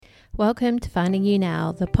Welcome to Finding You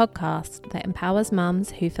Now, the podcast that empowers mums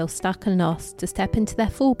who feel stuck and lost to step into their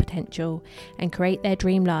full potential and create their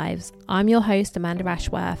dream lives. I'm your host, Amanda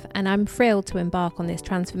Ashworth, and I'm thrilled to embark on this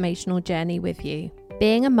transformational journey with you.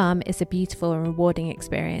 Being a mum is a beautiful and rewarding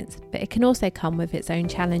experience, but it can also come with its own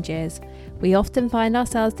challenges. We often find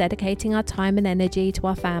ourselves dedicating our time and energy to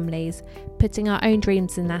our families, putting our own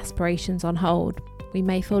dreams and aspirations on hold. We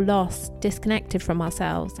may feel lost, disconnected from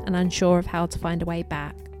ourselves, and unsure of how to find a way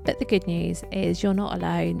back. But the good news is you're not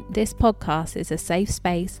alone. This podcast is a safe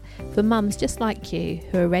space for mums just like you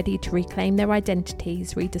who are ready to reclaim their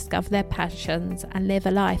identities, rediscover their passions, and live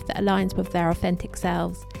a life that aligns with their authentic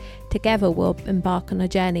selves. Together, we'll embark on a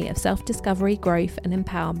journey of self-discovery, growth, and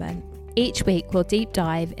empowerment. Each week, we'll deep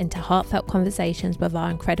dive into heartfelt conversations with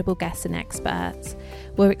our incredible guests and experts.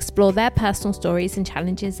 We'll explore their personal stories and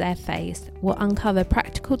challenges they've faced. We'll uncover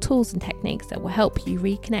practical tools and techniques that will help you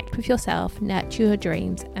reconnect with yourself, nurture your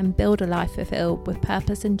dreams, and build a life fulfilled with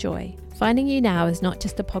purpose and joy. Finding You Now is not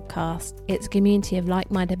just a podcast, it's a community of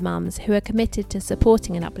like-minded mums who are committed to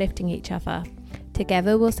supporting and uplifting each other.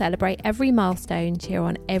 Together, we'll celebrate every milestone, cheer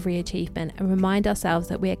on every achievement, and remind ourselves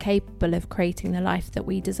that we are capable of creating the life that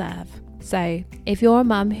we deserve. So, if you're a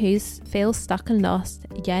mum who feels stuck and lost,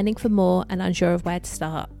 yearning for more and unsure of where to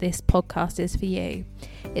start, this podcast is for you.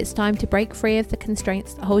 It's time to break free of the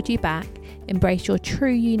constraints that hold you back, embrace your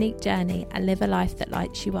true unique journey, and live a life that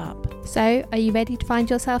lights you up. So, are you ready to find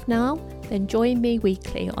yourself now? Then join me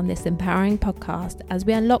weekly on this empowering podcast as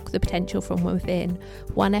we unlock the potential from within,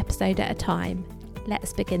 one episode at a time.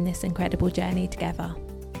 Let's begin this incredible journey together.